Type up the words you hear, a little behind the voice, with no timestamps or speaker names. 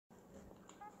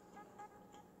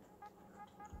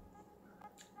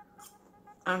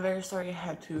I'm very sorry I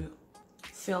had to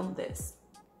film this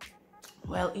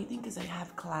while eating because I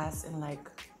have class in like,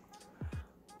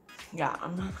 yeah,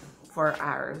 4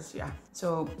 hours, yeah.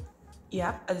 So,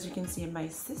 yeah, as you can see, my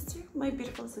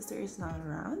beautiful sister is not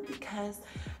around because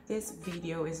this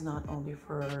video is not only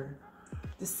for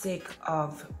the sake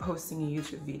of posting a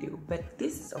YouTube video, but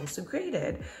this is also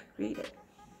graded.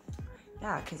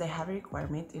 Yeah, because I have a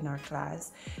requirement in our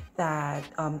class that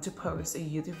to post a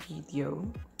YouTube video.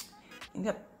 And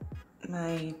yep,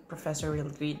 my professor will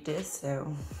read this,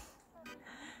 so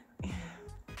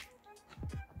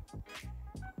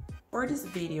for this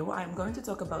video, I'm going to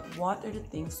talk about what are the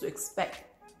things to expect.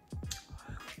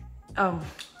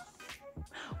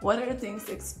 What are the things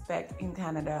to expect in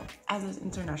Canada as an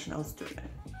international student?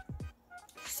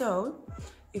 So,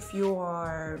 if you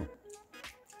are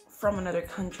from another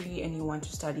country and you want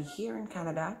to study here in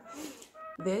Canada,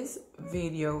 this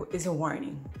video is a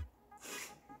warning.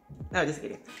 No, just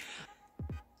kidding.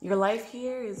 Your life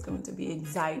here is going to be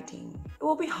exciting. It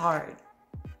will be hard,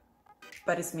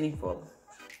 but it's meaningful.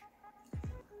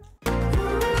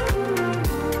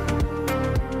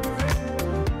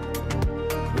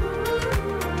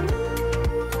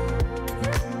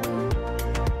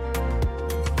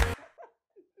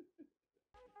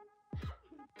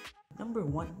 Number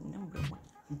one.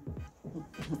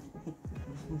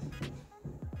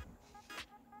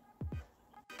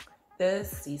 The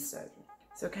season.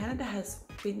 So Canada has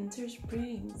winter,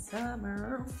 spring,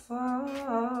 summer, fall.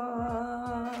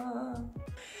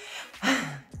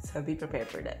 So be prepared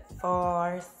for that.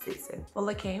 4 seasons. Well,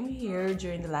 I came here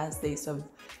during the last days of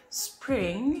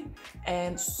spring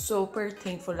and super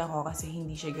thankful ako kasi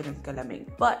hindi siya ganun kalamig.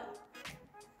 But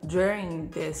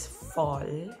during this fall,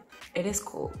 it is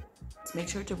cold. So make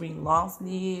sure to bring long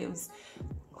sleeves,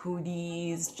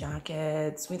 hoodies,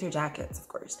 jackets, winter jackets, of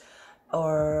course,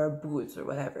 or boots or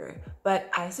whatever. But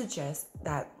I suggest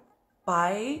that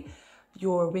buy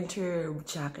your winter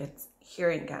jackets here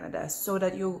in Canada so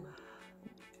that you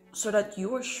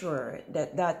are sure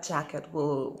that that jacket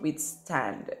will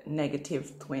withstand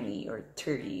 -20 or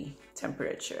 30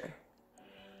 temperature.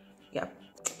 Yep.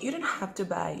 You don't have to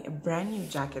buy a brand new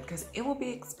jacket because it will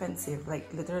be expensive, like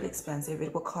literally expensive.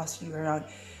 It will cost you around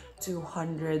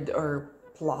 $200 or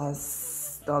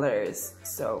plus dollars.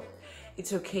 So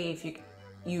it's okay if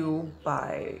you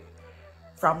buy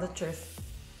from the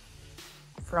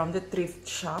thrift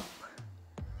shop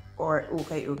or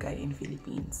ukay-ukay in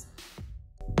Philippines.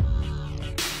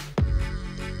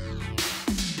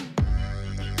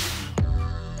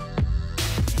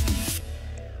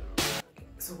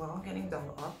 So while I'm getting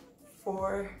dolled up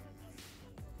for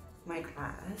my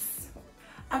class,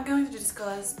 I'm going to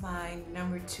discuss my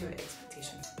number 2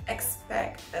 expectations.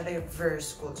 Expect a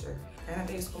diverse culture.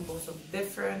 Canada is composed of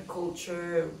different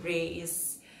culture,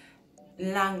 race,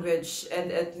 language,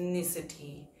 and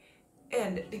ethnicity.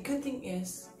 And the good thing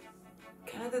is,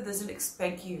 Canada doesn't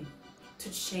expect you to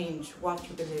change what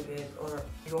you believe in or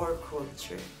your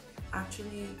culture.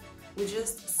 Actually, we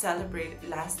just celebrated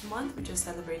last month. We just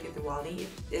celebrated Diwali.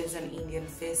 It is an Indian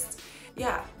feast.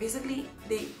 Yeah, basically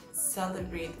they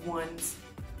celebrate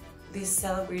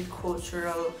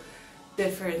cultural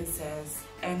differences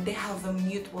and they have a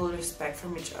mutual respect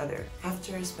from each other. Have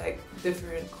to respect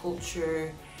different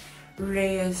culture,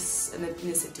 race, and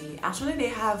ethnicity. Actually,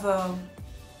 they have a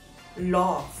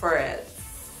law for it,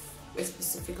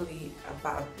 specifically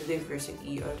about the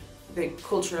diversity or the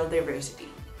cultural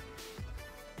diversity.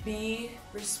 Be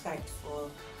respectful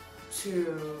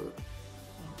to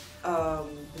the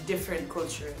different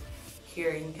culture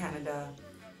here in Canada.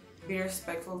 Be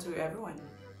respectful to everyone.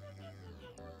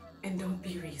 And don't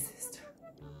be racist.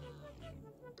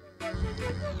 3.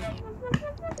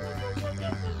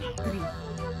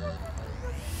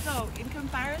 So, in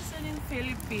comparison in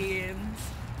Philippines,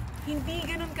 hindi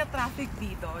ganun ka-traffic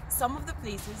dito. Some of the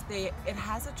places, it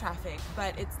has a traffic,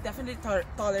 but it's definitely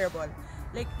tolerable.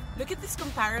 Like, look at this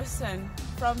comparison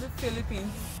from the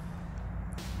Philippines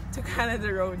to Canada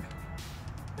Road.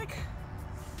 Like,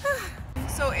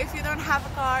 so if you don't have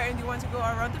a car and you want to go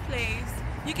around the place,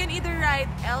 you can either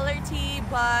ride LRT,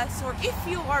 bus, or if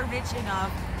you are rich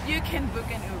enough, you can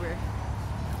book an Uber.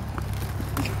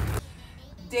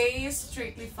 They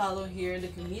strictly follow here the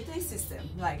commuter system.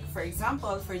 Like, for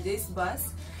example, for this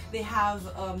bus, they have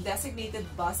designated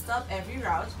bus stop every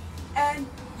route, and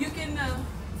you can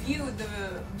view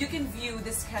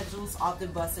the schedules of the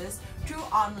buses through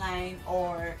online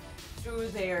or through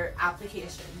their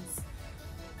applications.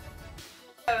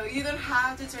 So you don't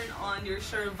have to turn on your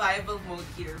survival mode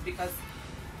here because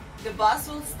the bus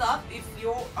will stop if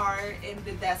you are in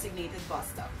the designated bus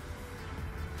stop.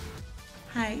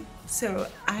 Hi. So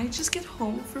I just get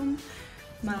home from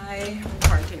my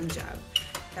part-time job.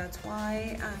 That's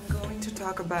why I'm going to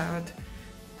talk about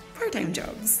part-time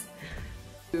jobs.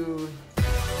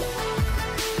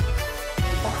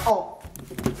 Oh.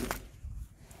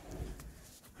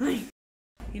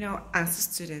 You know, as a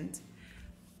student,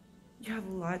 you have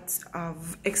lots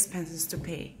of expenses to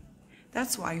pay.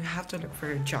 That's why you have to look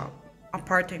for a job, a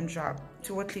part-time job,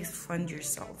 to at least fund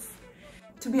yourself.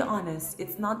 To be honest,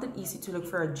 it's not that easy to look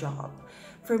for a job.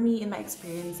 For me, in my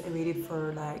experience, I waited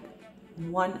for like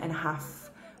 1.5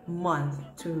 months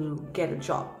to get a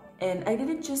job. And I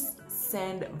didn't just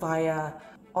send via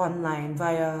online,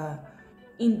 via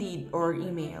Indeed or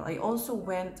email. I also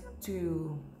went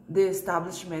to the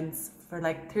establishments, for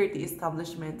like 30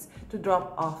 establishments, to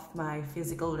drop off my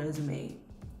physical resume.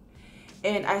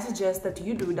 And I suggest that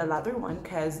you do the latter one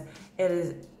because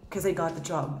I got the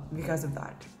job because of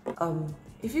that.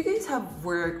 If you guys have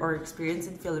work or experience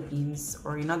in Philippines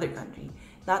or in other country,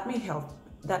 that may help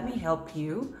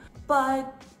you.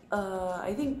 But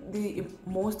I think the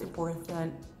most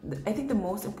important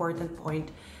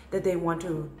point that they want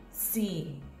to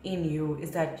see in you is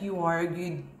that you are a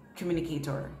good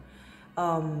communicator,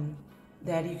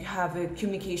 that you have a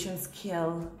communication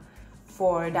skill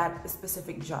for that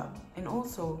specific job, and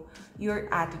also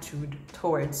your attitude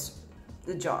towards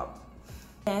the job.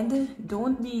 And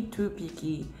don't be too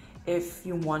picky if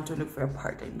you want to look for a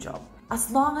part-time job. As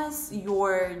long as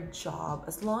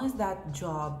that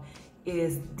job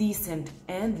is decent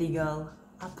and legal,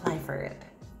 apply for it.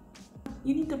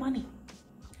 You need the money.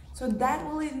 So that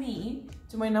will lead me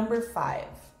to my number 5.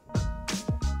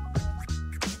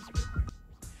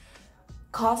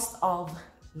 Cost of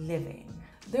living.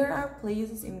 There are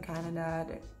places in Canada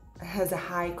that has a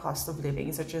high cost of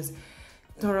living, such as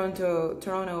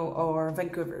Toronto or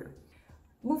Vancouver.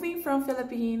 Moving from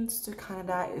Philippines to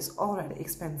Canada is already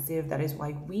expensive. That is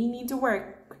why we need to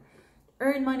work,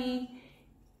 earn money,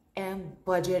 and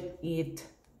budget it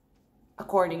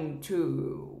according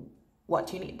to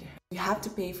what you need. You have to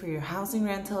pay for your housing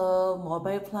rental,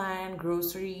 mobile plan,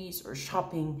 groceries, or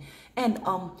shopping. And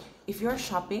if you're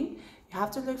shopping, you have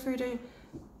to look for the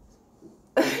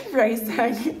price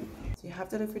tag. So you have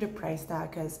to look for the price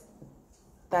tag because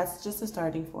that's just a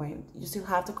starting point. You still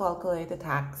have to calculate the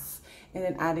tax and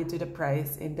then add it to the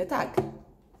price in the tag.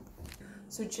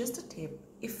 So just a tip,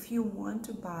 if you want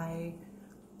to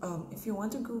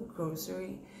go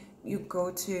grocery, you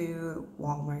go to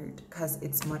Walmart because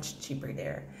it's much cheaper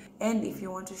there. And if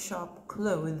you want to shop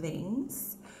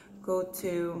clothings, go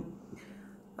to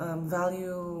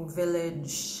Value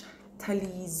Village,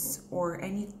 Tally's, or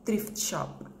any thrift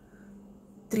shop.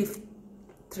 Thrift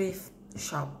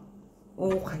shop.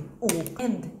 Okay. Oh.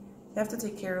 And you have to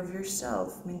take care of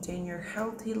yourself, maintain your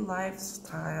healthy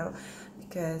lifestyle,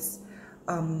 because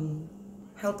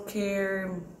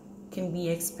healthcare can be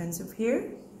expensive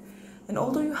here. And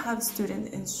although you have student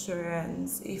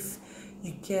insurance, if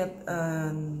you get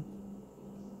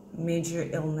major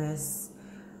illness,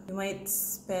 you might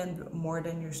spend more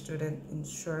than your student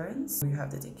insurance. You have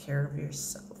to take care of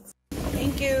yourself.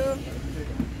 Thank you.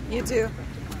 You too.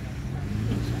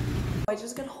 I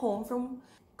just got home from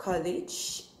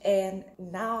college and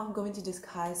now I'm going to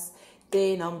discuss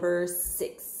day number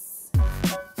 6.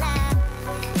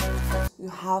 You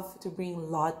have to bring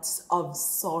lots of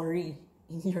sorry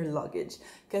in your luggage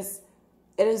because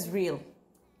it is real.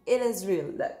 It is real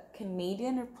that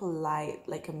Canadian are polite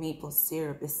like a maple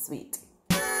syrup is sweet.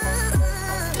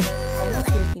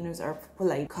 Filipinos are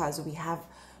polite because we have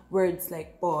words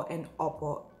like po and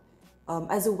opo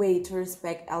as a way to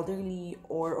respect elderly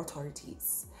or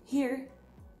authorities. Here,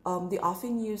 they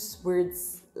often use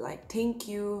words like thank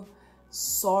you,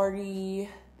 sorry,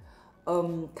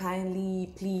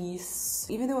 kindly, please.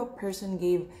 Even though a person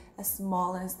gave a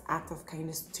smallest act of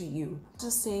kindness to you,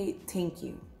 just say thank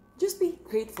you. Just be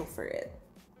grateful for it.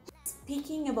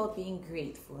 Speaking about being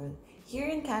grateful, here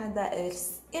in Canada, it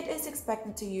is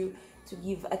expected to you to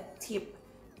give a tip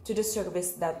to the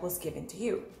service that was given to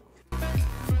you.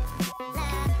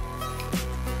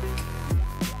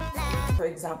 For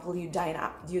example, you dine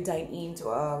into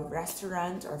a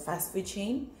restaurant or fast food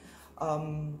chain,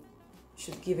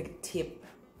 should give a tip.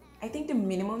 I think the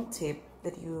minimum tip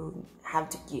that you have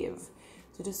to give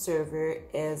to the server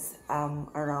is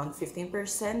around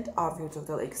 15% of your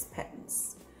total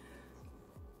expense.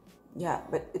 Yeah,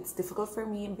 but it's difficult for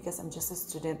me because I'm just a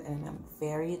student and I'm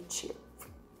very cheap.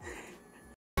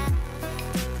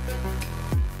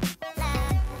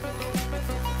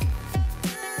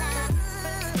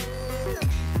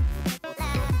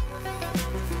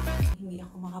 Hindi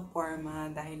ako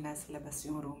makaporma dahil nasa labas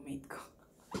yung roommate ko.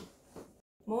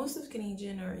 Most of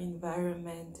Canadians are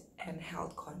environment and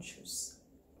health conscious.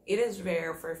 It is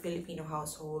rare for a Filipino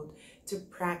household to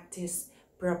practice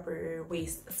proper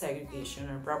waste segregation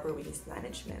or proper waste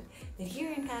management. And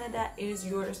here in Canada, it is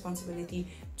your responsibility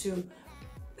to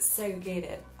segregate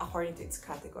it according to its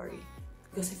category.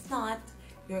 Because if not,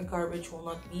 your garbage will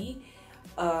not be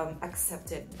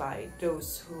accepted by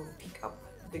those who pick up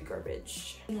the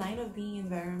garbage. In line of being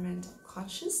environment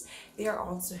conscious, they are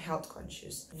also health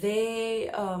conscious. They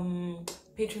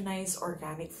patronize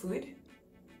organic food.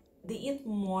 They eat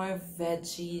more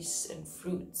veggies and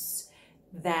fruits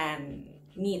than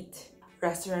meat.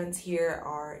 Restaurants here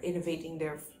are innovating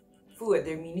their food,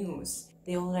 their menus.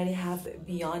 They already have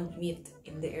Beyond Meat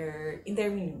in their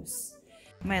menus.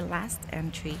 My last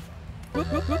entry.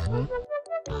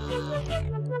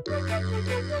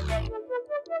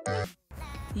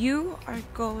 You are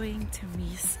going to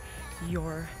miss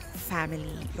your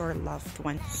family, your loved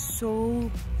one, so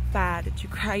bad that you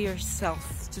cry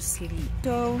yourself to sleep.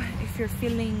 So if you're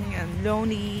feeling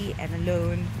lonely and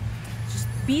alone, just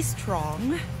be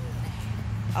strong.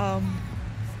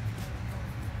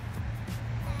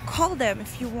 Call them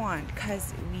if you want,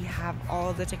 because we have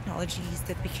all the technologies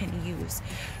that we can use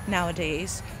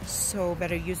nowadays, so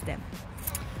better use them.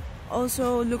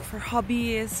 Also, look for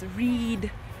hobbies,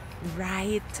 read,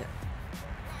 write,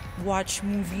 watch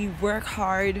movie, work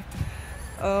hard,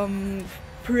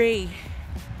 pray.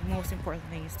 The most important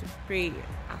thing is to pray,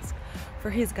 ask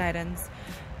for His guidance,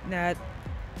 that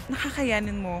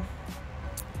nakakayanin mo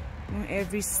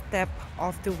every step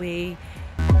of the way.